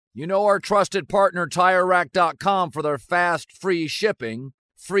You know our trusted partner TireRack.com for their fast, free shipping,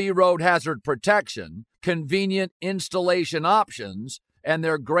 free road hazard protection, convenient installation options, and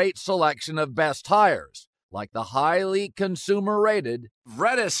their great selection of best tires, like the highly consumer-rated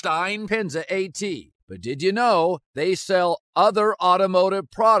Vredestein Pinza AT. But did you know they sell other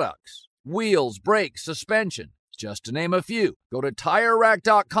automotive products? Wheels, brakes, suspension, just to name a few. Go to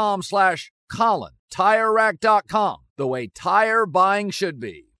TireRack.com/Colin. TireRack.com, the way tire buying should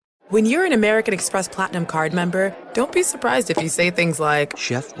be. When you're an American Express Platinum card member, don't be surprised if you say things like,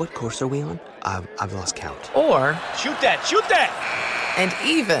 "Chef, what course are we on? I've lost count." Or, "Shoot that, shoot that!" And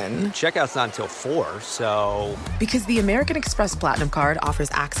even, "Checkout's not until 4, so..." Because the American Express Platinum Card offers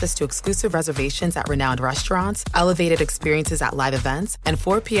access to exclusive reservations at renowned restaurants, elevated experiences at live events, and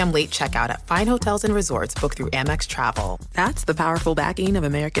 4 p.m. late checkout at fine hotels and resorts booked through Amex Travel. That's the powerful backing of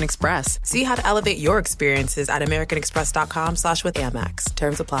American Express. See how to elevate your experiences at americanexpress.com/withAmex.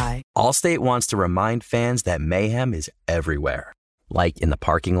 Terms apply. Allstate wants to remind fans that mayhem is everywhere. Like in the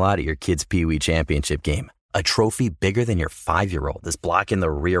parking lot at your kid's Pee Wee Championship game. A trophy bigger than your 5-year-old is blocking the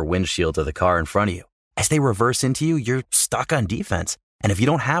rear windshield of the car in front of you. As they reverse into you, you're stuck on defense. And if you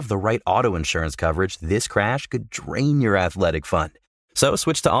don't have the right auto insurance coverage, this crash could drain your athletic fund. So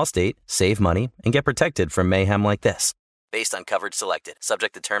switch to Allstate, save money, and get protected from mayhem like this. Based on coverage selected,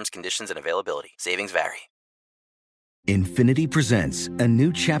 subject to terms, conditions, and availability. Savings vary. Infiniti presents a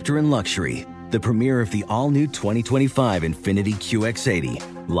new chapter in luxury. The premiere of the all-new 2025 Infiniti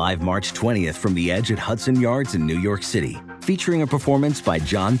QX80. Live March 20th from the Edge at Hudson Yards in New York City. Featuring a performance by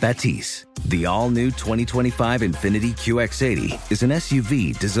John Batiste. The all-new 2025 Infiniti QX80 is an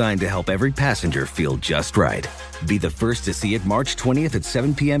SUV designed to help every passenger feel just right. Be the first to see it March 20th at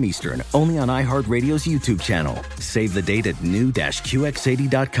 7 p.m. Eastern, only on iHeartRadio's YouTube channel. Save the date at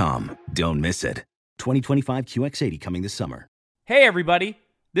new-QX80.com. Don't miss it. 2025 QX80 coming this summer. Hey everybody,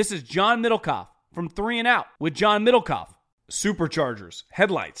 this is John Middlecoff from 3 and Out with John Middlecoff. Superchargers,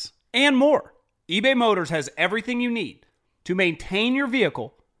 headlights, and more. eBay Motors has everything you need to maintain your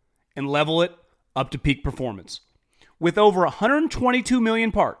vehicle and level it up to peak performance. With over 122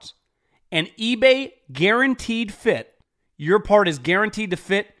 million parts and eBay Guaranteed Fit, your part is guaranteed to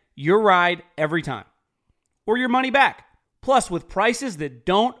fit your ride every time. Or your money back. Plus, with prices that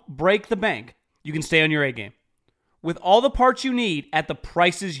don't break the bank, you can stay on your A game. With all the parts you need at the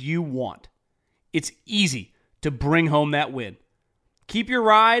prices you want, it's easy to bring home that win. Keep your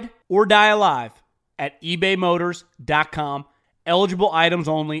ride or die alive at ebaymotors.com. Eligible items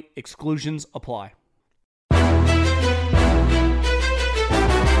only. Exclusions apply.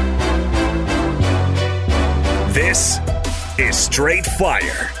 This is Straight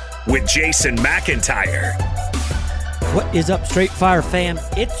Fire with Jason McIntyre. What is up, Straight Fire fam?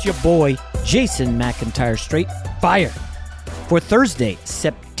 It's your boy, Jason McIntyre, Straight Fire. For Thursday,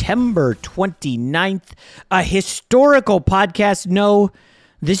 September 29th, a historical podcast. No,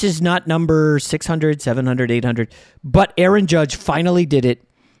 this is not number 600, 700, 800, but Aaron Judge finally did it.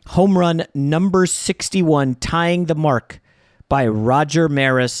 Home run number 61, tying the mark by Roger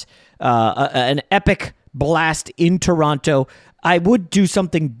Maris. An epic blast in Toronto. I would do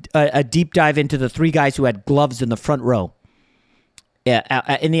something, a deep dive into the 3 guys who had gloves in the front row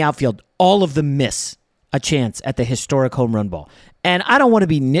in the outfield. All of them miss a chance at the historic home run ball. And I don't want to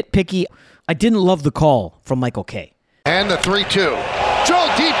be nitpicky. I didn't love the call from Michael Kay. And the 3-2.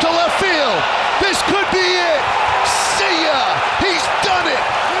 Drilled deep to left field. This could be it. See ya. He's done it.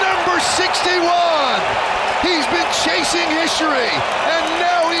 Number 61. He's been chasing history, and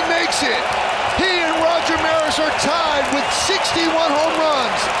now he makes it. He and Roger Maris are tied with 61 home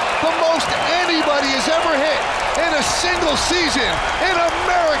runs, the most anybody has ever hit in a single season in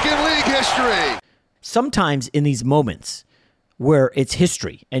American League history. Sometimes in these moments where it's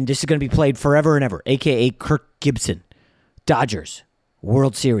history, and this is going to be played forever and ever, a.k.a. Kirk Gibson, Dodgers,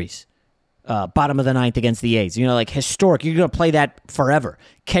 World Series, bottom of the 9th against the A's. You know, like historic. You're going to play that forever.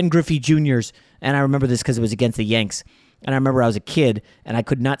 Ken Griffey Jr.'s, and I remember this because it was against the Yanks, and I remember I was a kid, and I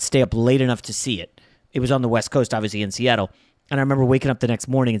could not stay up late enough to see it. It was on the West Coast, obviously, in Seattle, and I remember waking up the next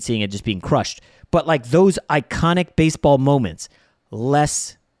morning and seeing it just being crushed. But like those iconic baseball moments,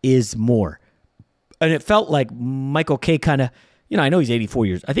 less is more. And it felt like Michael Kay kind of, I know he's 84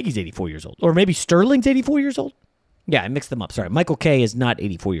 years. I think he's 84 years old. Or maybe Sterling's 84 years old. Yeah, I mixed them up. Sorry. Michael Kay is not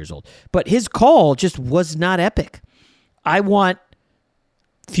 84 years old. But his call just was not epic. I want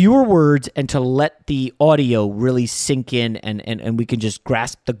fewer words and to let the audio really sink in and we can just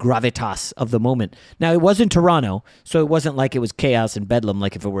grasp the gravitas of the moment. Now, it was in Toronto, so it wasn't like it was chaos and bedlam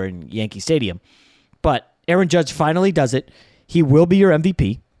like if it were in Yankee Stadium. But Aaron Judge finally does it. He will be your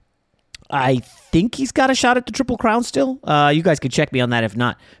MVP. I think he's got a shot at the Triple Crown still. You guys could check me on that if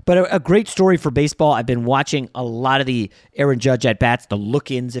not. But a great story for baseball. I've been watching a lot of the Aaron Judge at-bats, the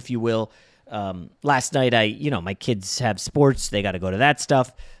look-ins, if you will. Last night, my kids have sports. They got to go to that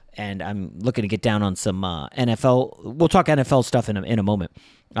stuff. And I'm looking to get down on some NFL. We'll talk NFL stuff in a moment.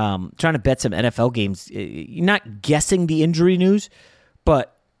 Trying to bet some NFL games. You're not guessing the injury news,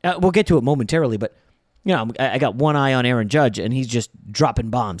 but we'll get to it momentarily. But I got one eye on Aaron Judge, and he's just dropping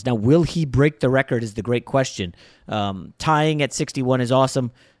bombs. Now, will he break the record is the great question. Tying at 61 is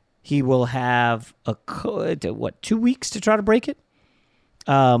awesome. He will have 2 weeks to try to break it?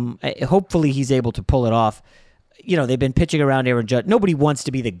 Hopefully he's able to pull it off. They've been pitching around Aaron Judge. Nobody wants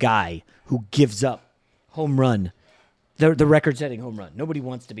to be the guy who gives up home run, the record-setting home run. Nobody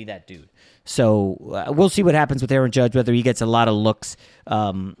wants to be that dude. So we'll see what happens with Aaron Judge, whether he gets a lot of looks.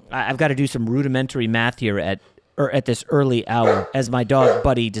 I've got to do some rudimentary math here at this early hour as my dog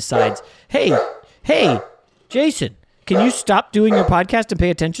Buddy decides, hey, Jason, can you stop doing your podcast and pay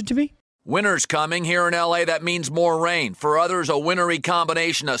attention to me? Winter's coming. Here in LA, that means more rain. For others, a wintry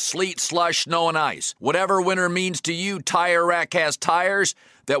combination of sleet, slush, snow, and ice. Whatever winter means to you, Tire Rack has tires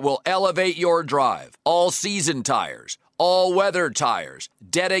that will elevate your drive. All-season tires, all-weather tires,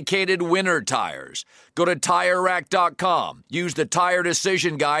 dedicated winter tires. Go to TireRack.com. Use the Tire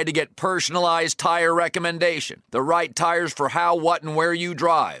Decision Guide to get personalized tire recommendation. The right tires for how, what, and where you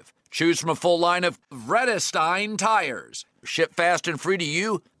drive. Choose from a full line of Vredestein tires. Ship fast and free to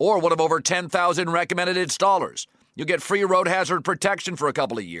you or one of over 10,000 recommended installers. You'll get free road hazard protection for a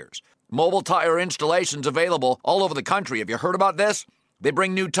couple of years. Mobile tire installations available all over the country. Have you heard about this? They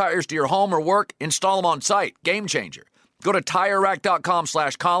bring new tires to your home or work, install them on site. Game changer. Go to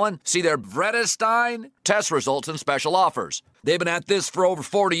TireRack.com/Colin, see their Vredestein test results and special offers. They've been at this for over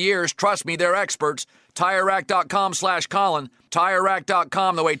 40 years. Trust me, they're experts. TireRack.com/Colin.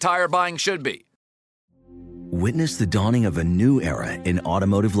 TireRack.com, the way tire buying should be. Witness the dawning of a new era in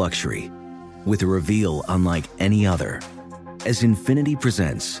automotive luxury with a reveal unlike any other as Infiniti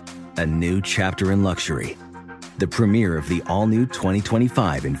presents a new chapter in luxury, the premiere of the all-new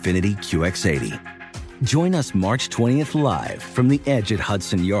 2025 Infiniti QX80. Join us March 20th live from the Edge at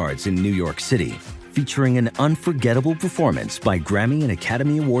Hudson Yards in New York City, featuring an unforgettable performance by Grammy and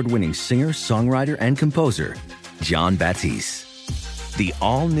Academy Award-winning singer, songwriter, and composer, Jon Batiste. The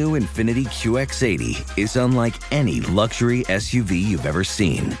all-new Infiniti QX80 is unlike any luxury SUV you've ever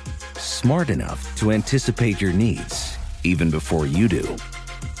seen. Smart enough to anticipate your needs, even before you do.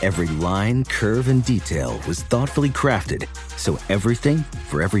 Every line, curve, and detail was thoughtfully crafted, so everything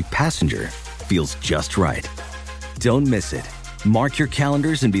for every passenger feels just right. Don't miss it. Mark your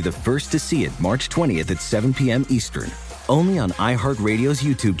calendars and be the first to see it March 20th at 7 p.m. Eastern, only on iHeartRadio's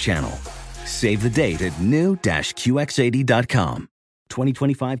YouTube channel. Save the date at new-QX80.com.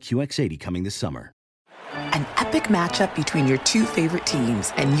 2025 QX80 coming this summer. An epic matchup between your two favorite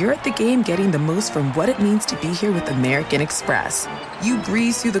teams, and you're at the game getting the most from what it means to be here with American Express. You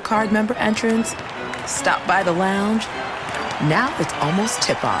breeze through the card member entrance, stop by the lounge. Now it's almost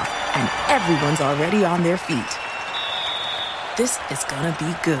tip-off, and everyone's already on their feet. This is gonna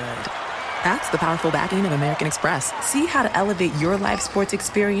be good. That's the powerful backing of American Express. See how to elevate your live sports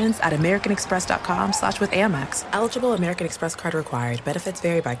experience at americanexpress.com/withAmex. Eligible American Express card required. Benefits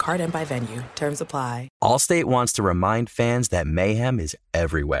vary by card and by venue. Terms apply. Allstate wants to remind fans that mayhem is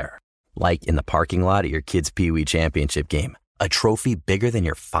everywhere. Like in the parking lot at your kid's Pee Wee Championship game. A trophy bigger than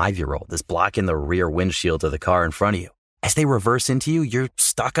your 5-year-old is blocking the rear windshield of the car in front of you. As they reverse into you, you're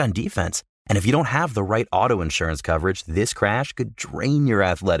stuck on defense. And if you don't have the right auto insurance coverage, this crash could drain your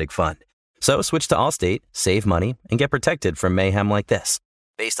athletic fund. So switch to Allstate, save money, and get protected from mayhem like this.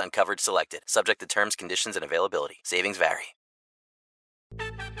 Based on coverage selected, subject to terms, conditions, and availability. Savings vary.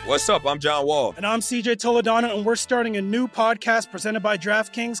 What's up? I'm John Wall. And I'm CJ Toledano, and we're starting a new podcast presented by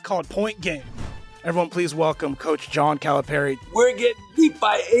DraftKings called Point Game. Everyone, please welcome Coach John Calipari. We're getting beat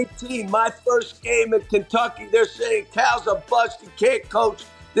by 18. My first game in Kentucky, they're saying Cal's a bust. He can't coach.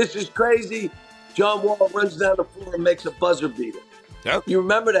 This is crazy. John Wall runs down the floor and makes a buzzer beater. Yep. You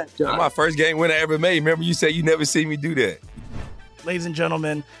remember that, John? That's my first game winner I ever made. Remember you said you never see me do that. Ladies and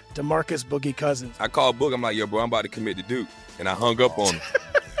gentlemen, DeMarcus Boogie Cousins. I called Boog. I'm like, yo, bro, I'm about to commit to Duke. And I hung up on him.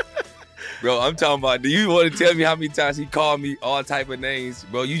 Bro, I'm talking about, do you want to tell me how many times he called me all type of names?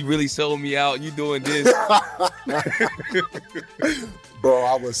 Bro, you really sold me out. You doing this. Bro,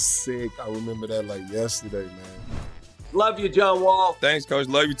 I was sick. I remember that like yesterday, man. Love you, John Wall. Thanks, Coach.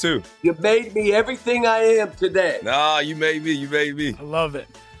 Love you, too. You made me everything I am today. Nah, you made me. You made me. I love it.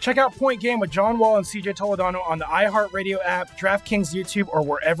 Check out Point Game with John Wall and CJ Toledano on the iHeartRadio app, DraftKings YouTube, or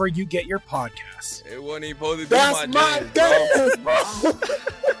wherever you get your podcasts. It wasn't even supposed to be That's my dance, bro.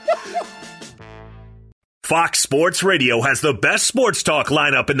 Fox Sports Radio has the best sports talk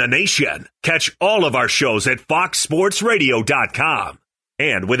lineup in the nation. Catch all of our shows at foxsportsradio.com.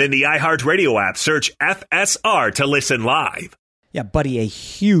 And within the iHeartRadio app, search FSR to listen live. Yeah, Buddy, a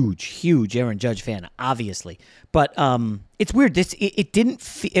huge Aaron Judge fan, obviously. But it's weird. It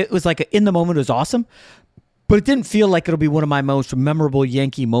didn't. It was like in the moment, it was awesome, but it didn't feel like it'll be one of my most memorable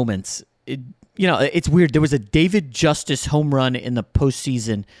Yankee moments. It's weird. There was a David Justice home run in the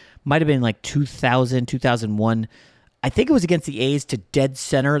postseason. Might have been like 2000, 2001. I think it was against the A's to dead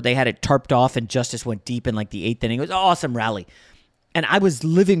center. They had it tarped off, and Justice went deep in like the 8th inning. It was an awesome rally. And I was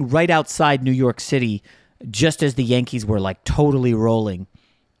living right outside New York City just as the Yankees were like totally rolling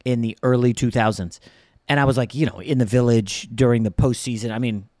in the early 2000s. And I was like, in the Village during the postseason. I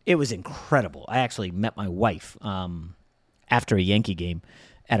mean, it was incredible. I actually met my wife after a Yankee game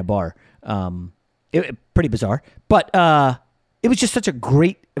at a bar. Pretty bizarre. But it was just such a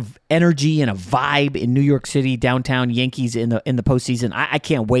great energy and a vibe in New York City, downtown Yankees in the postseason. I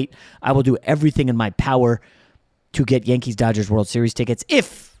can't wait. I will do everything in my power to get Yankees-Dodgers World Series tickets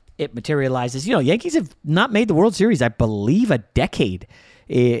if it materializes. Yankees have not made the World Series, I believe, a decade.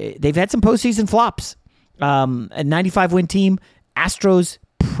 They've had some postseason flops. A 95-win team. Astros,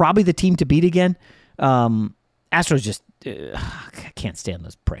 probably the team to beat again. Astros just, I can't stand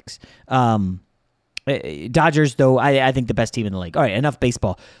those pricks. Dodgers, though, I think the best team in the league. All right, enough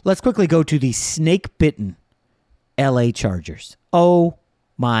baseball. Let's quickly go to the snake-bitten L.A. Chargers. Oh,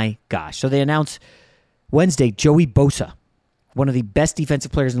 my gosh. So they announced Wednesday, Joey Bosa, one of the best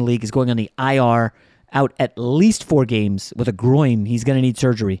defensive players in the league, is going on the IR, out at least 4 games with a groin. He's going to need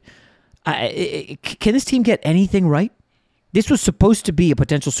surgery. Can this team get anything right? This was supposed to be a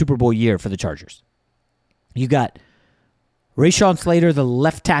potential Super Bowl year for the Chargers. You got Rashawn Slater, the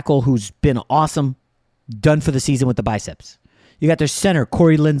left tackle, who's been awesome, done for the season with the biceps. You got their center,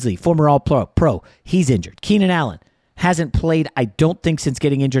 Corey Linsley, former All-Pro. He's injured. Keenan Allen hasn't played, I don't think, since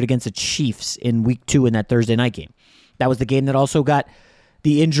getting injured against the Chiefs in Week 2 in that Thursday night game. That was the game that also got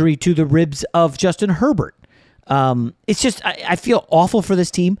the injury to the ribs of Justin Herbert. It's just, I feel awful for this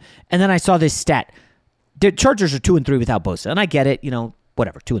team. And then I saw this stat. The Chargers are 2-3 without Bosa. And I get it,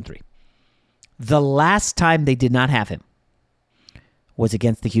 whatever, 2-3. The last time they did not have him was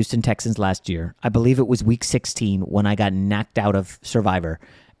against the Houston Texans last year. I believe it was Week 16 when I got knocked out of Survivor.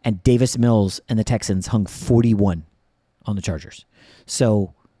 And Davis Mills and the Texans hung 41 on the Chargers.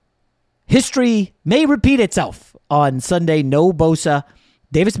 So history may repeat itself on Sunday. No Bosa,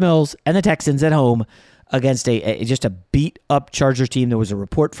 Davis Mills, and the Texans at home against just a beat-up Chargers team. There was a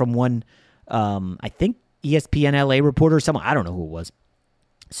report from one, I think, ESPN LA reporter, someone, I don't know who it was,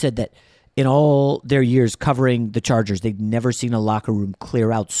 said that in all their years covering the Chargers, they'd never seen a locker room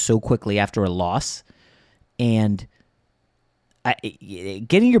clear out so quickly after a loss. And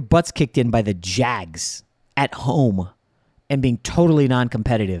getting your butts kicked in by the Jags at home and being totally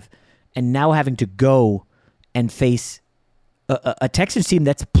non-competitive, and now having to go and face a Texans team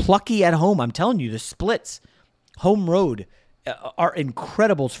that's plucky at home. I'm telling you, the splits, home road, are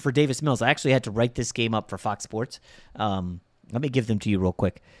incredible for Davis Mills. I actually had to write this game up for Fox Sports. Let me give them to you real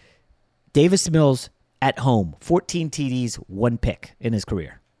quick. Davis Mills at home, 14 TDs, 1 pick in his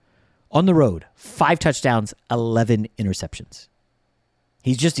career. On the road, 5 touchdowns, 11 interceptions.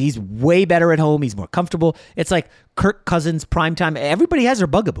 He's way better at home. He's more comfortable. It's like Kirk Cousins primetime. Everybody has their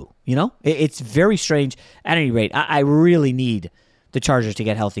bugaboo, It's very strange. At any rate, I really need the Chargers to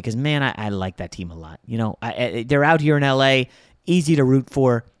get healthy because, man, I like that team a lot. They're out here in L.A., easy to root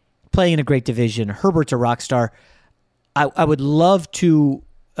for, playing in a great division. Herbert's a rock star. I would love to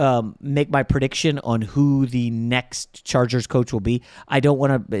make my prediction on who the next Chargers coach will be. I don't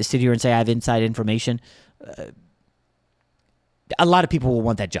want to sit here and say I have inside information. A lot of people will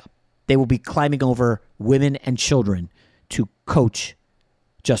want that job. They will be climbing over women and children to coach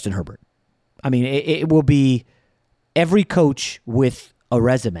Justin Herbert. I mean, it will be every coach with a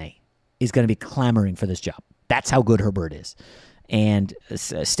resume is going to be clamoring for this job. That's how good Herbert is. And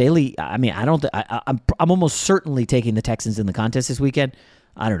Staley, I mean, I'm almost certainly taking the Texans in the contest this weekend.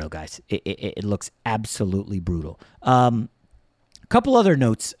 I don't know, guys. It looks absolutely brutal. A couple other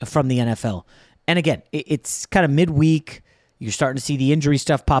notes from the NFL. And again, it's kind of midweek. You're starting to see the injury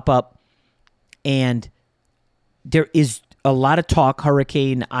stuff pop up. And there is a lot of talk.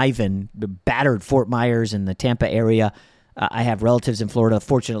 Hurricane Ivan battered Fort Myers and the Tampa area. I have relatives in Florida,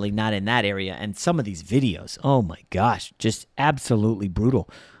 fortunately not in that area. And some of these videos, oh my gosh, just absolutely brutal.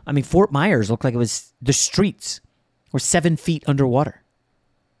 I mean, Fort Myers looked like it was the streets were 7 feet underwater.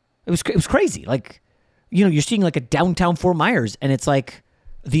 It was crazy. Like, you're seeing like a downtown Fort Myers, and it's like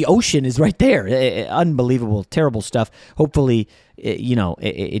the ocean is right there. Unbelievable, terrible stuff. Hopefully,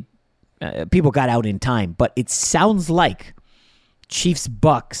 it people got out in time, but it sounds like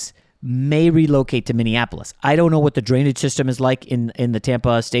Chiefs-Bucks may relocate to Minneapolis. I don't know what the drainage system is like in the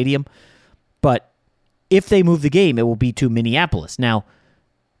Tampa Stadium, but if they move the game, it will be to Minneapolis. Now,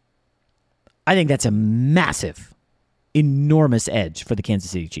 I think that's a massive, enormous edge for the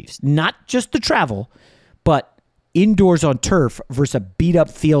Kansas City Chiefs. Not just the travel, but indoors on turf versus a beat-up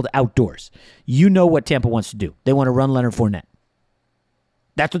field outdoors. You know what Tampa wants to do. They want to run Leonard Fournette.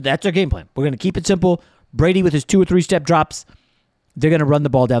 That's their game plan. We're going to keep it simple. Brady with his 2 or 3 step drops, they're going to run the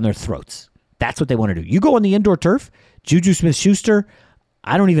ball down their throats. That's what they want to do. You go on the indoor turf, Juju Smith-Schuster,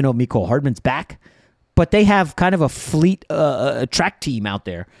 I don't even know if Mecole Hardman's back, but they have kind of a fleet track team out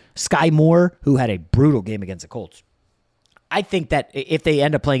there. Sky Moore, who had a brutal game against the Colts. I think that if they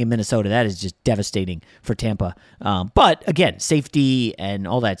end up playing in Minnesota, that is just devastating for Tampa. But again, safety and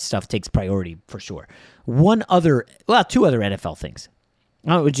all that stuff takes priority for sure. Two other NFL things.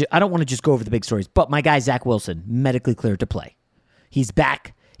 I don't want to just go over the big stories, but my guy Zach Wilson, medically cleared to play. He's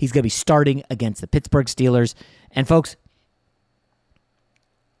back. He's going to be starting against the Pittsburgh Steelers. And folks,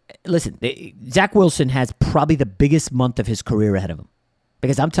 listen, Zach Wilson has probably the biggest month of his career ahead of him.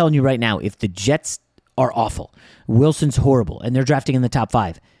 Because I'm telling you right now, if the Jets are awful, Wilson's horrible, and they're drafting in the top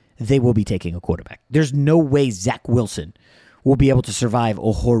 5, they will be taking a quarterback. There's no way Zach Wilson will be able to survive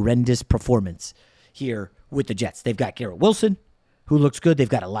a horrendous performance here with the Jets. They've got Garrett Wilson, who looks good. They've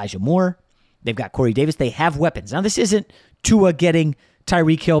got Elijah Moore. They've got Corey Davis. They have weapons. Now, this isn't Tua getting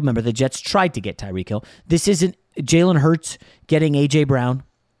Tyreek Hill. Remember, the Jets tried to get Tyreek Hill. This isn't Jalen Hurts getting A.J. Brown.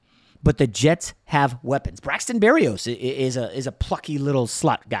 But the Jets have weapons. Braxton Berrios is a plucky little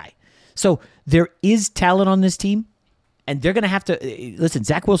slot guy. So there is talent on this team, and they're going to have to listen.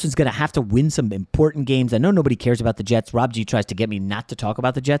 Zach Wilson's going to have to win some important games. I know nobody cares about the Jets. Rob G tries to get me not to talk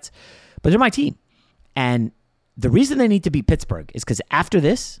about the Jets, but they're my team. And the reason they need to beat Pittsburgh is because after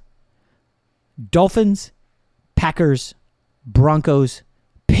this, Dolphins, Packers, Broncos,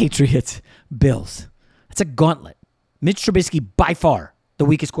 Patriots, Bills. That's a gauntlet. Mitch Trubisky, by far, the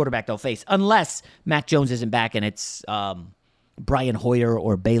weakest quarterback they'll face, unless Mac Jones isn't back and it's Brian Hoyer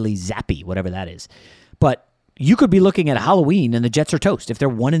or Bailey Zappi, whatever that is. But you could be looking at Halloween and the Jets are toast. If they're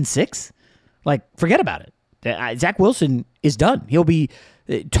 1-6, like, forget about it. Zach Wilson is done. He'll be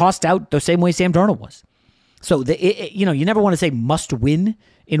tossed out the same way Sam Darnold was. So, you never want to say must win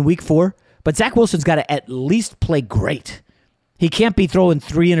in week 4, but Zach Wilson's got to at least play great. He can't be throwing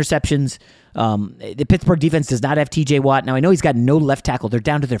 3 interceptions. The Pittsburgh defense does not have TJ Watt. Now, I know he's got no left tackle. They're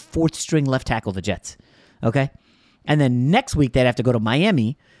down to their 4th string left tackle, the Jets. Okay? And then next week, they'd have to go to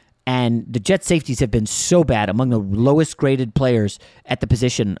Miami, and the Jets safeties have been so bad, among the lowest graded players at the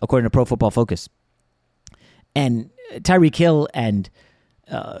position, according to Pro Football Focus. And Tyreek Hill and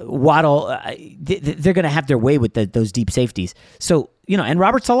Waddle, they're going to have their way with those deep safeties. So, and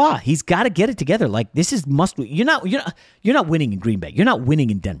Robert Salah, he's got to get it together. Like, this is must win. You're not winning in Green Bay. You're not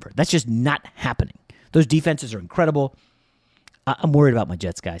winning in Denver. That's just not happening. Those defenses are incredible. I'm worried about my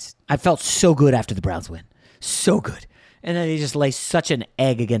Jets, guys. I felt so good after the Browns win. So good. And then they just lay such an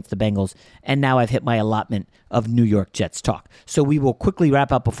egg against the Bengals. And now I've hit my allotment of New York Jets talk. So we will quickly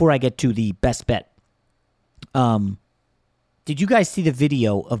wrap up before I get to the best bet. Did you guys see the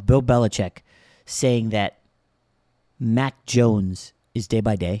video of Bill Belichick saying that Mac Jones is day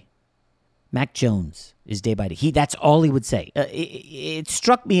by day? Mac Jones is day by day. That's all he would say. It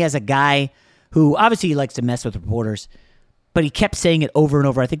struck me as a guy who obviously he likes to mess with reporters, but he kept saying it over and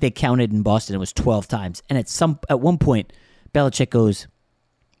over. I think they counted in Boston. It was 12 times. And at one point, Belichick goes,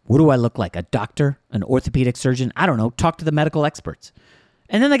 "What do I look like? A doctor? An orthopedic surgeon? I don't know. Talk to the medical experts."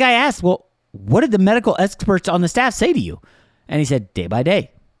 And then the guy asked, "Well, what did the medical experts on the staff say to you?" And he said, "Day by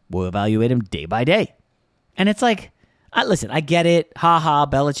day. We'll evaluate him day by day." And it's like, listen, I get it. Ha ha,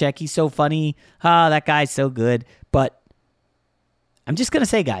 Belichick, he's so funny. Ha, that guy's so good. But I'm just going to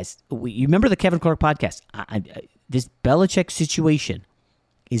say, guys, you remember the Kevin Clark podcast? This Belichick situation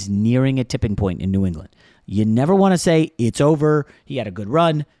is nearing a tipping point in New England. You never want to say it's over. He had a good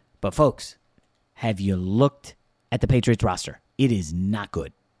run. But folks, have you looked at the Patriots roster? It is not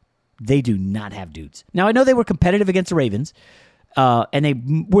good. They do not have dudes. Now, I know they were competitive against the Ravens, and they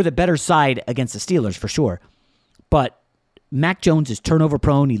were the better side against the Steelers for sure. But Mac Jones is turnover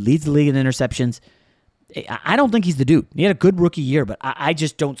prone. He leads the league in interceptions. I don't think he's the dude. He had a good rookie year, but I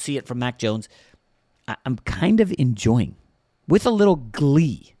just don't see it from Mac Jones. I'm kind of enjoying, with a little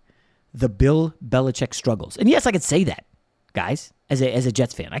glee, the Bill Belichick struggles. And yes, I could say that, guys, as a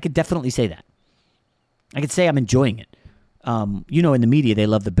Jets fan. I could definitely say that. I could say I'm enjoying it. In the media, they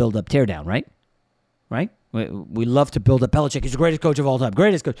love the build-up, tear-down, right? Right? We love to build up Belichick. He's the greatest coach of all time.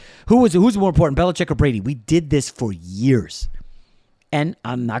 Greatest coach. Who's more important, Belichick or Brady? We did this for years. And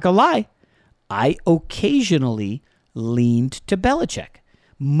I'm not going to lie. I occasionally leaned to Belichick,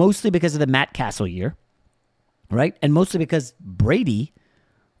 mostly because of the Matt Castle year, right? And mostly because Brady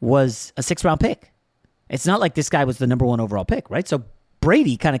was a 6th-round pick. It's not like this guy was the number 1 overall pick, right? So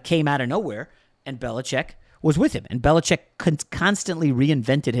Brady kind of came out of nowhere, and Belichick was with him. And Belichick constantly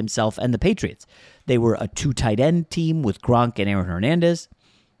reinvented himself and the Patriots. They were a 2 tight end team with Gronk and Aaron Hernandez.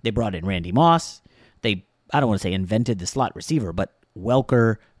 They brought in Randy Moss. I don't want to say invented the slot receiver, but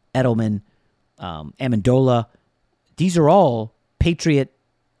Welker, Edelman, Amendola. These are all Patriot,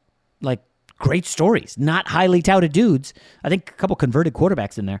 great stories. Not highly touted dudes. I think a couple converted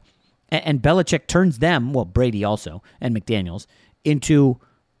quarterbacks in there. And Belichick turns them, well, Brady also, and McDaniels, into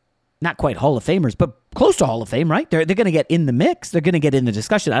not quite Hall of Famers, but close to Hall of Fame, right? They're going to get in the mix. They're going to get in the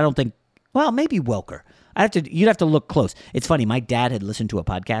discussion. I don't think, well, maybe Welker. You'd have to look close. It's funny. My dad had listened to a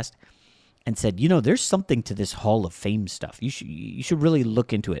podcast and said, there's something to this Hall of Fame stuff. You should really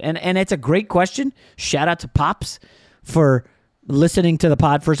look into it. And it's a great question. Shout out to Pops for listening to the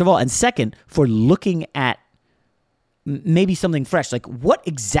pod, first of all. And second, for looking at maybe something fresh. Like, what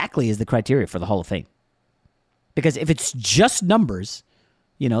exactly is the criteria for the Hall of Fame? Because if it's just numbers,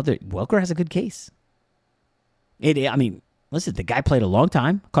 Welker has a good case. Listen, the guy played a long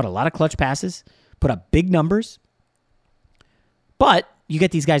time, caught a lot of clutch passes, put up big numbers. But you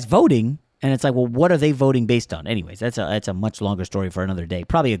get these guys voting, and it's like, well, what are they voting based on? Anyways, that's a much longer story for another day.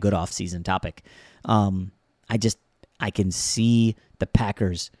 Probably a good off-season topic. I can see the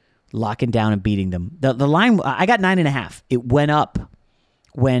Packers locking down and beating them. The line, I got 9.5. It went up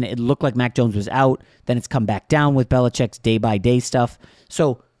when it looked like Mac Jones was out. Then it's come back down with Belichick's day-by-day stuff.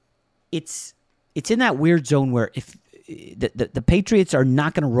 So it's in that weird zone where if the Patriots are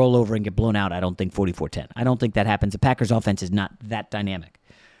not going to roll over and get blown out, I don't think 44-10. I don't think that happens. The Packers' offense is not that dynamic.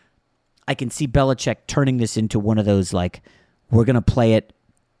 I can see Belichick turning this into one of those, we're going to play it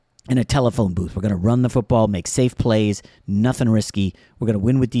in a telephone booth. We're going to run the football, make safe plays, nothing risky. We're going to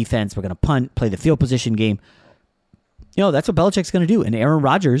win with defense. We're going to punt, play the field position game. That's what Belichick's going to do. And Aaron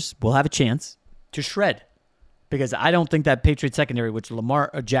Rodgers will have a chance to shred. Because I don't think that Patriots secondary, which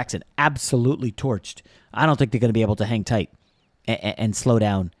Lamar Jackson absolutely torched, I don't think they're going to be able to hang tight and slow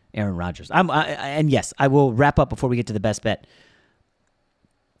down Aaron Rodgers. And yes, I will wrap up before we get to the best bet.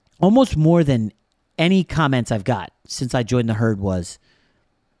 Almost more than any comments I've got since I joined the herd was,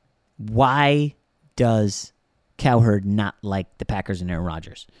 why does Cowherd not like the Packers and Aaron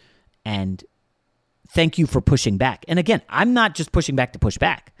Rodgers? And thank you for pushing back. And again, I'm not just pushing back to push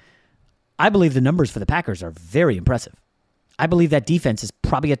back. I believe the numbers for the Packers are very impressive. I believe that defense is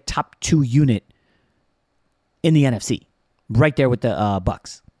probably a top 2 unit in the NFC, right there with the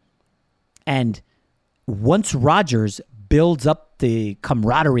Bucks. And once Rodgers builds up the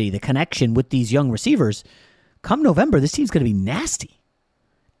camaraderie, the connection with these young receivers, come November, this team's going to be nasty.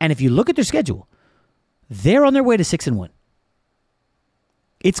 And if you look at their schedule, they're on their way to 6-1.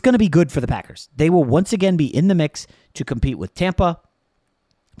 It's going to be good for the Packers. They will once again be in the mix to compete with Tampa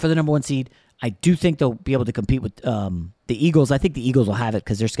for the number 1 seed. I do think they'll be able to compete with the Eagles. I think the Eagles will have it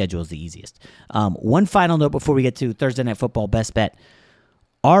because their schedule is the easiest. One final note before we get to Thursday Night Football best bet.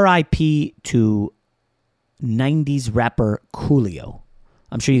 RIP to 90s rapper Coolio.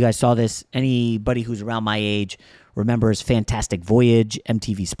 I'm sure you guys saw this. Anybody who's around my age remembers Fantastic Voyage,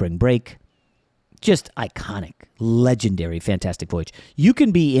 MTV Spring Break. Just iconic, legendary Fantastic Voyage. You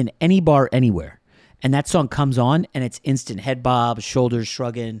can be in any bar anywhere, and that song comes on, and it's instant head bob, shoulders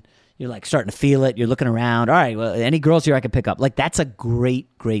shrugging. You're starting to feel it. You're looking around. All right, well, any girls here I can pick up. That's a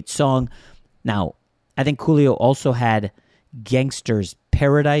great, great song. Now, I think Coolio also had Gangster's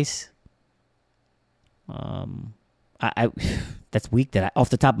Paradise. That's weak. Off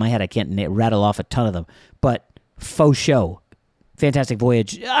the top of my head, I can't rattle off a ton of them. But Faux Show, Fantastic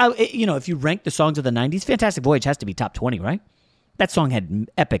Voyage. If you rank the songs of the 90s, Fantastic Voyage has to be top 20, right? That song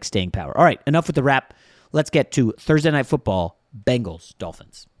had epic staying power. All right, enough with the rap. Let's get to Thursday Night Football, Bengals,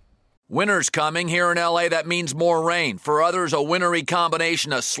 Dolphins. Winter's coming. Here in LA, that means more rain. For others, a wintry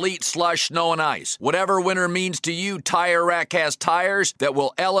combination of sleet, slush, snow, and ice. Whatever winter means to you, Tire Rack has tires that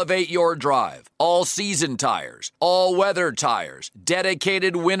will elevate your drive. All-season tires, all-weather tires,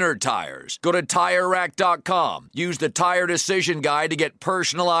 dedicated winter tires. Go to TireRack.com. Use the Tire Decision Guide to get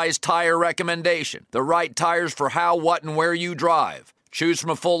personalized tire recommendation. The right tires for how, what, and where you drive. Choose from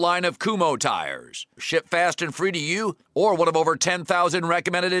a full line of Kumho tires. Ship fast and free to you or one of over 10,000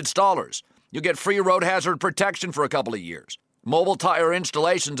 recommended installers. You'll get free road hazard protection for a couple of years. Mobile tire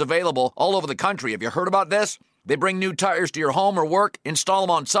installations available all over the country. Have you heard about this? They bring new tires to your home or work, install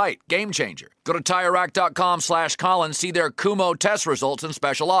them on site. Game changer. Go to TireRack.com/Colin, see their Kumho test results and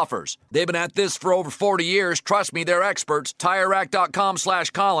special offers. They've been at this for over 40 years. Trust me, they're experts.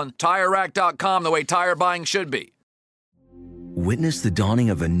 TireRack.com/Colin. TireRack.com, the way tire buying should be. Witness the dawning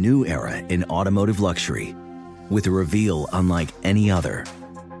of a new era in automotive luxury with a reveal unlike any other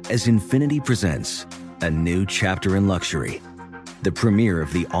as Infiniti presents a new chapter in luxury, the premiere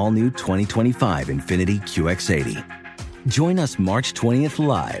of the all-new 2025 Infiniti QX80. Join us March 20th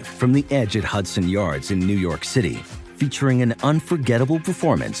live from the Edge at Hudson Yards in New York City, featuring an unforgettable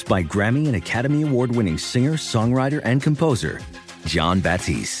performance by Grammy and Academy Award-winning singer, songwriter, and composer, Jon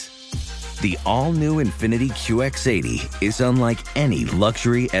Batiste. The all-new Infiniti QX80 is unlike any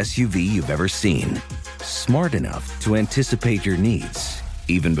luxury SUV you've ever seen. Smart enough to anticipate your needs,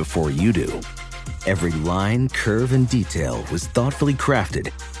 even before you do. Every line, curve, and detail was thoughtfully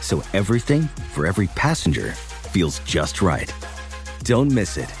crafted, so everything for every passenger feels just right. Don't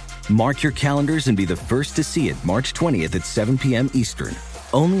miss it. Mark your calendars and be the first to see it March 20th at 7 p.m. Eastern,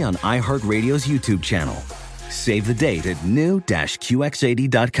 only on iHeartRadio's YouTube channel. Save the date at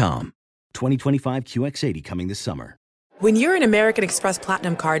new-QX80.com. 2025 QX80 coming this summer. When you're an American Express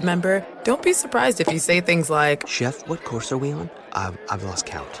Platinum Card member, don't be surprised if you say things like, Chef, what course are we on? I've lost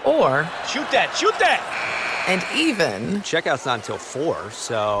count. Or, Shoot that! Shoot that! and even, Checkout's not until 4,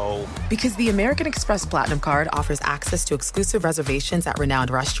 so... because the American Express Platinum Card offers access to exclusive reservations at renowned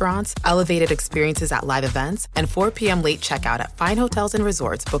restaurants, elevated experiences at live events, and 4 p.m. late checkout at fine hotels and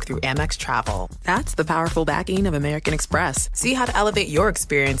resorts booked through Amex Travel. That's the powerful backing of American Express. See how to elevate your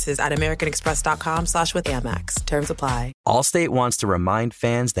experiences at americanexpress.com/withAmex. Terms apply. Allstate wants to remind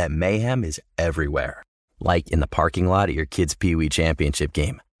fans that mayhem is everywhere. Like in the parking lot at your kid's Pee Wee Championship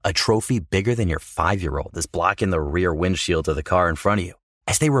game. A trophy bigger than your 5-year-old is blocking the rear windshield of the car in front of you.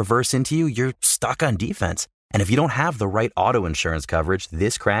 As they reverse into you, you're stuck on defense. And if you don't have the right auto insurance coverage,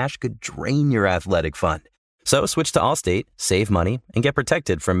 this crash could drain your athletic fund. So switch to Allstate, save money, and get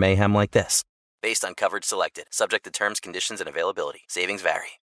protected from mayhem like this. Based on coverage selected, subject to terms, conditions, and availability. Savings vary.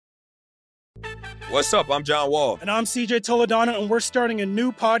 What's up? I'm John Wall. And I'm CJ Toledano, and we're starting a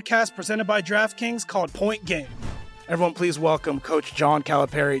new podcast presented by DraftKings called Point Game. Everyone, please welcome Coach John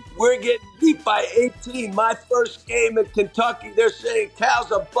Calipari. We're getting beat by 18. My first game in Kentucky, they're saying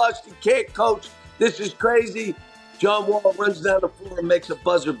Cal's a bust. He can't coach. This is crazy. John Wall runs down the floor and makes a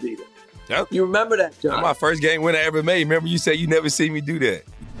buzzer beater. Yep. You remember that, John? That's my first game winner I ever made. Remember you said you never seen me do that.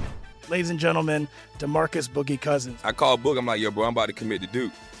 Ladies and gentlemen, DeMarcus Boogie Cousins. I called Book. I'm like, yo, bro, I'm about to commit to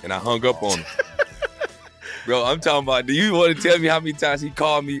Duke. And I hung up on him. Bro, I'm talking about, do you want to tell me how many times he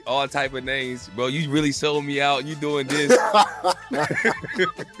called me all type of names? Bro, you really sold me out. You doing this.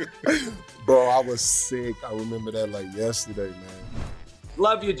 Bro, I was sick. I remember that like yesterday, man.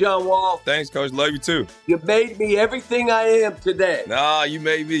 Love you, John Wall. Thanks, Coach. Love you, too. You made me everything I am today. Nah, you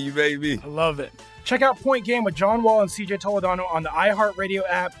made me. You made me. I love it. Check out Point Game with John Wall and CJ Toledano on the iHeartRadio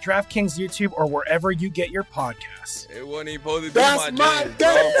app, DraftKings YouTube, or wherever you get your podcasts. It wasn't even supposed to be That's my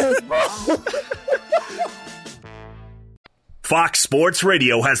dance, bro. Fox Sports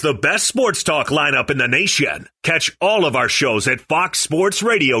Radio has the best sports talk lineup in the nation. Catch all of our shows at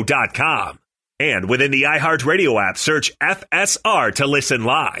foxsportsradio.com. And within the iHeartRadio app, search FSR to listen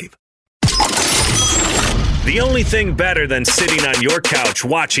live. The only thing better than sitting on your couch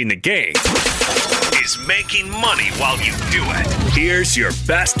watching the game is making money while you do it. Here's your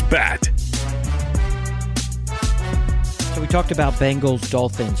best bet. So we talked about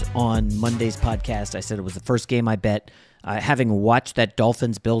Bengals-Dolphins on Monday's podcast. I said it was the first game I bet. Having watched that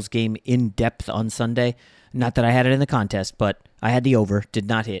Dolphins-Bills game in depth on Sunday, not that I had it in the contest, but I had the over, did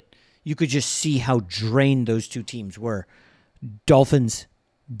not hit. You could just see how drained those two teams were. Dolphins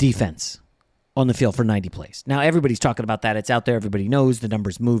defense on the field for 90 plays. Now, everybody's talking about that. It's out there. Everybody knows the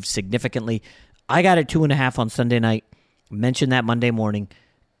numbers moved significantly. I got it 2.5 on Sunday night. Mentioned that Monday morning.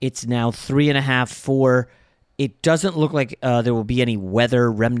 It's now 3.5, 4. It doesn't look like there will be any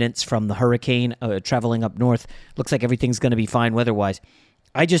weather remnants from the hurricane traveling up north. Looks like everything's going to be fine weather-wise.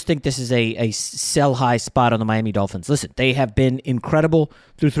 I just think this is a sell-high spot on the Miami Dolphins. Listen, they have been incredible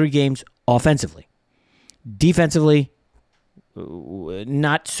through 3 games offensively. Defensively,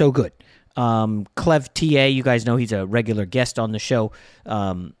 not so good. Clev TA, you guys know he's a regular guest on the show.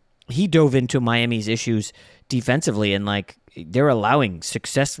 He dove into Miami's issues defensively, and they're allowing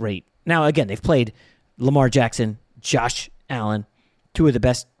success rate. Now, again, they've played Lamar Jackson, Josh Allen, 2 of the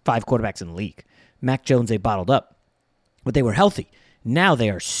best 5 quarterbacks in the league. Mac Jones, they bottled up, but they were healthy. Now they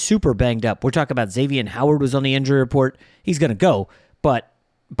are super banged up. We're talking about Xavier Howard was on the injury report. He's going to go, but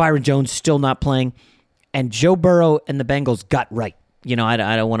Byron Jones still not playing. And Joe Burrow and the Bengals got right.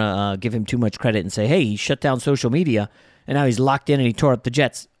 I don't want to give him too much credit and say, hey, he shut down social media, and now he's locked in and he tore up the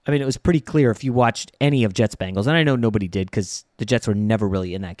Jets. I mean, it was pretty clear if you watched any of Jets-Bengals, and I know nobody did because the Jets were never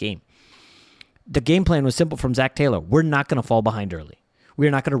really in that game. The game plan was simple from Zach Taylor. We're not going to fall behind early. We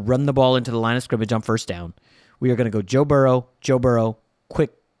are not going to run the ball into the line of scrimmage on first down. We are going to go Joe Burrow,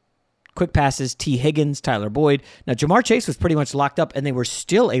 quick passes, T. Higgins, Tyler Boyd. Now, Jamar Chase was pretty much locked up, and they were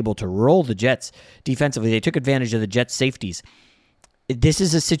still able to roll the Jets defensively. They took advantage of the Jets' safeties. This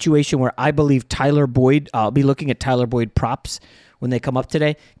is a situation where I believe Tyler Boyd, I'll be looking at Tyler Boyd props when they come up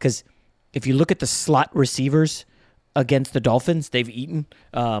today, because if you look at the slot receivers against the Dolphins, they've eaten.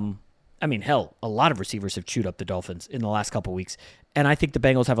 A lot of receivers have chewed up the Dolphins in the last couple weeks, and I think the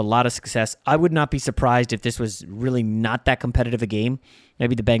Bengals have a lot of success. I would not be surprised if this was really not that competitive a game.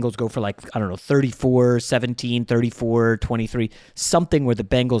 Maybe the Bengals go for 34-17, 34-23, something where the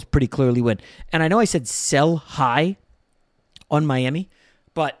Bengals pretty clearly win. And I know I said sell high on Miami,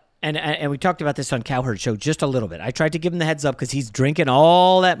 but and we talked about this on Cowherd Show just a little bit. I tried to give him the heads up because he's drinking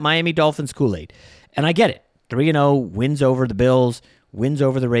all that Miami Dolphins Kool-Aid, and I get it. 3-0, wins over the Bills, wins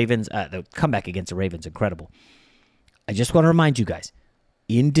over the Ravens. The comeback against the Ravens, incredible. I just want to remind you guys,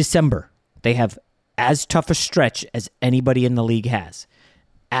 in December, they have as tough a stretch as anybody in the league has.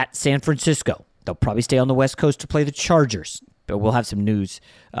 At San Francisco, they'll probably stay on the West Coast to play the Chargers, but we'll have some news.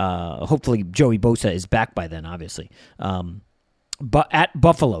 Hopefully Joey Bosa is back by then, obviously. But at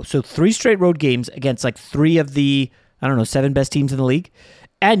Buffalo, so 3 straight road games against 3 of the, 7 best teams in the league.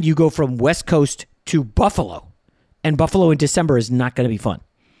 And you go from West Coast to Buffalo. And Buffalo in December is not going to be fun.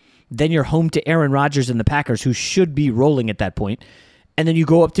 Then you're home to Aaron Rodgers and the Packers, who should be rolling at that point. And then you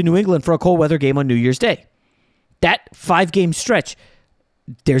go up to New England for a cold weather game on New Year's Day. That 5-game stretch,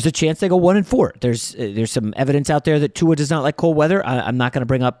 there's a chance they go 1-4. There's some evidence out there that Tua does not like cold weather. I'm not going to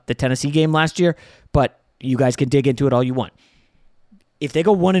bring up the Tennessee game last year, but you guys can dig into it all you want. If they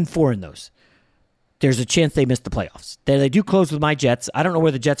go 1-4 in those, there's a chance they miss the playoffs. They do close with my Jets. I don't know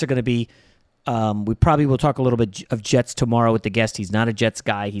where the Jets are going to be. We probably will talk a little bit of Jets tomorrow with the guest. He's not a Jets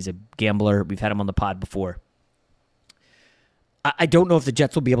guy. He's a gambler. We've had him on the pod before. I don't know if the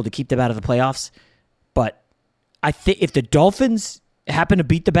Jets will be able to keep them out of the playoffs, but I think if the Dolphins happen to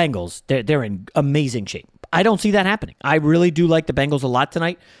beat the Bengals, they're in amazing shape. I don't see that happening. I really do like the Bengals a lot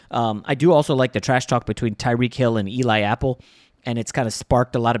tonight. I do also like the trash talk between Tyreek Hill and Eli Apple, and it's kind of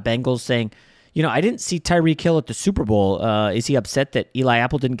sparked a lot of Bengals saying, I didn't see Tyreek Hill at the Super Bowl. Is he upset that Eli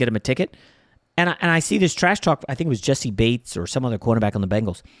Apple didn't get him a ticket? And I see this trash talk. I think it was Jesse Bates or some other cornerback on the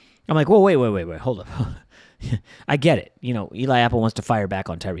Bengals. I'm like, whoa, wait, hold up. I get it. Eli Apple wants to fire back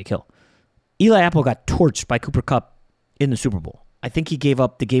on Tyreek Hill. Eli Apple got torched by Cooper Kupp in the Super Bowl. I think he gave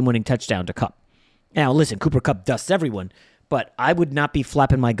up the game-winning touchdown to Kupp. Now, listen, Cooper Kupp dusts everyone, but I would not be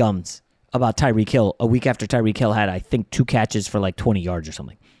flapping my gums about Tyreek Hill a week after Tyreek Hill had, I think, 2 catches for 20 yards or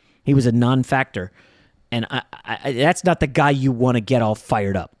something. He was a non-factor, and I that's not the guy you want to get all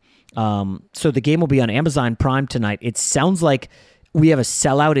fired up. So the game will be on Amazon Prime tonight. It sounds like we have a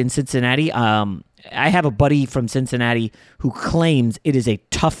sellout in Cincinnati. I have a buddy from Cincinnati who claims it is a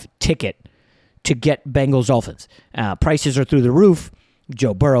tough ticket to get Bengals Dolphins. Prices are through the roof.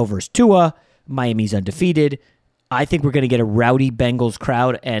 Joe Burrow versus Tua. Miami's undefeated. I think we're going to get a rowdy Bengals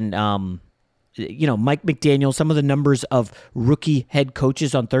crowd. And, Mike McDaniel, some of the numbers of rookie head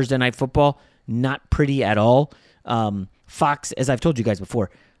coaches on Thursday Night Football, not pretty at all. Fox, as I've told you guys before,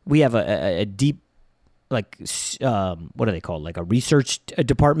 we have a deep, what do they call it? A research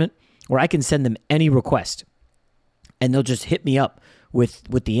department where I can send them any request, and they'll just hit me up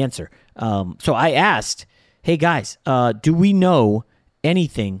with the answer. So I asked, hey guys, do we know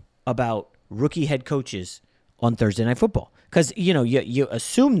anything about rookie head coaches on Thursday Night Football? Because you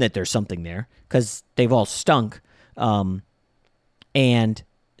assume that there's something there because they've all stunk. And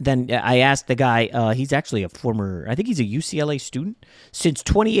then I asked the guy, he's actually I think he's a UCLA student. Since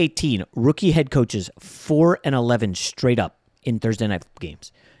 2018, rookie head coaches 4-11 straight up in Thursday night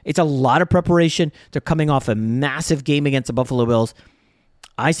games. It's a lot of preparation. They're coming off a massive game against the Buffalo Bills.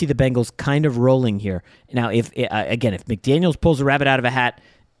 I see the Bengals kind of rolling here. Now, if McDaniels pulls a rabbit out of a hat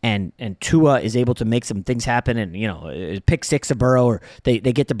and Tua is able to make some things happen and, pick 6 of Burrow or they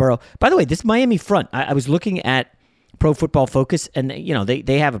get to Burrow. By the way, this Miami front, I was looking at Pro Football Focus, and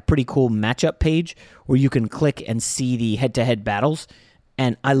they have a pretty cool matchup page where you can click and see the head-to-head battles.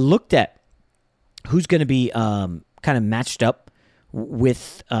 And I looked at who's going to be kind of matched up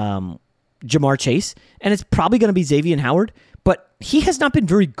with Jamar Chase, and it's probably going to be Xavier Howard, but he has not been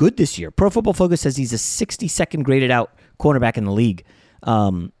very good this year. Pro Football Focus says he's a 62nd graded out cornerback in the league.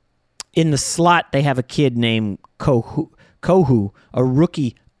 In the slot, they have a kid named Kohu, a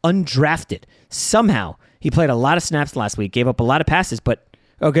rookie, undrafted. Somehow, He played a lot of snaps last week, gave up a lot of passes,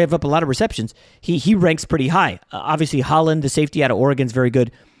 gave up a lot of receptions. He ranks pretty high. Obviously, Holland, the safety out of Oregon, is very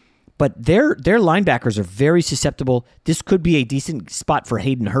good. But their linebackers are very susceptible. This could be a decent spot for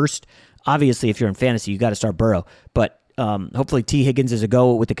Hayden Hurst. Obviously, if you're in fantasy, you got to start Burrow. But hopefully T. Higgins is a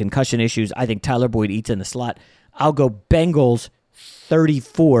go with the concussion issues. I think Tyler Boyd eats in the slot. I'll go Bengals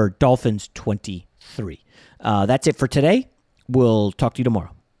 34, Dolphins 23. That's it for today. We'll talk to you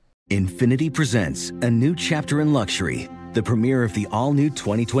tomorrow. Infiniti presents a new chapter in luxury, the premiere of the all-new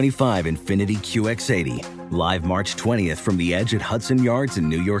 2025 Infiniti QX80, live March 20th from the Edge at Hudson Yards in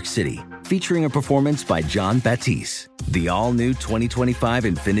New York City, featuring a performance by John Batiste. The all-new 2025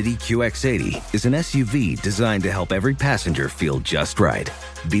 Infiniti QX80 is an SUV designed to help every passenger feel just right.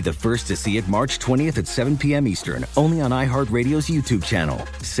 Be the first to see it March 20th at 7 p.m. Eastern, only on iHeartRadio's YouTube channel.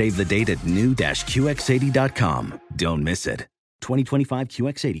 Save the date at new-QX80.com. Don't miss it. 2025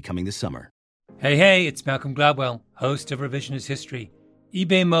 QX80 coming this summer. Hey, it's Malcolm Gladwell, host of Revisionist History.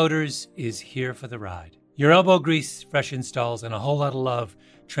 eBay Motors is here for the ride. Your elbow grease, fresh installs, and a whole lot of love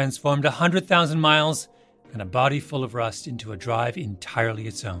transformed 100,000 miles and a body full of rust into a drive entirely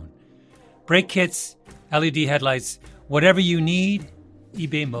its own. Brake kits, LED headlights, whatever you need,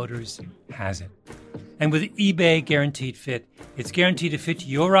 eBay Motors has it. And with eBay Guaranteed Fit, it's guaranteed to fit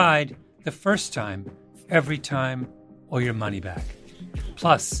your ride the first time, every time, or your money back.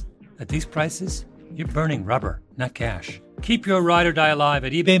 Plus, at these prices, you're burning rubber, not cash. Keep your ride or die alive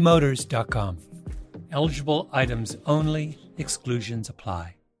at ebaymotors.com. Eligible items only. Exclusions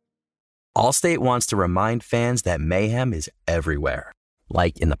apply. Allstate wants to remind fans that mayhem is everywhere.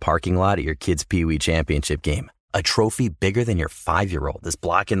 Like in the parking lot at your kid's Pee Wee Championship game. A trophy bigger than your 5-year-old is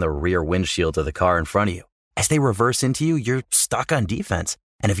blocking the rear windshield of the car in front of you. As they reverse into you, you're stuck on defense.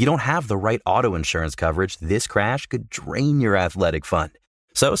 And if you don't have the right auto insurance coverage, this crash could drain your athletic fund.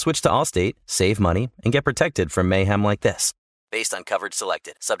 So switch to Allstate, save money, and get protected from mayhem like this. Based on coverage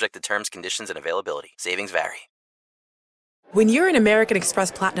selected, subject to terms, conditions, and availability. Savings vary. When you're an American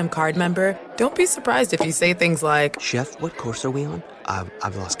Express Platinum card member, don't be surprised if you say things like, Chef, what course are we on?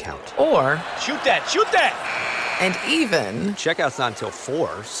 I've lost count. Or, Shoot that! and even, Checkout's not until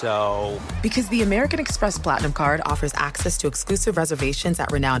 4, so... Because the American Express Platinum Card offers access to exclusive reservations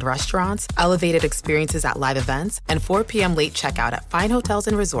at renowned restaurants, elevated experiences at live events, and 4 p.m. late checkout at fine hotels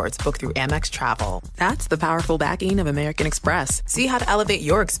and resorts booked through Amex Travel. That's the powerful backing of American Express. See how to elevate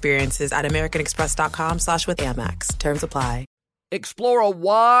your experiences at americanexpress.com/withAmex. Terms apply. Explore a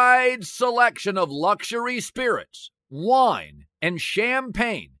wide selection of luxury spirits, wine, and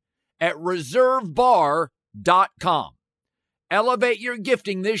champagne at reservebar.com. Elevate your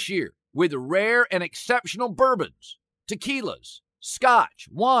gifting this year with rare and exceptional bourbons, tequilas, scotch,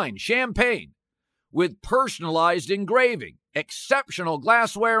 wine, champagne, with personalized engraving, exceptional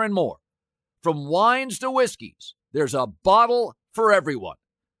glassware, and more. From wines to whiskeys, there's a bottle for everyone.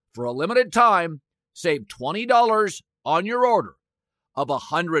 For a limited time, save $20 on your order of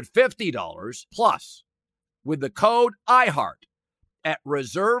 $150 plus with the code IHEART at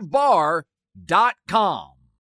reservebar.com.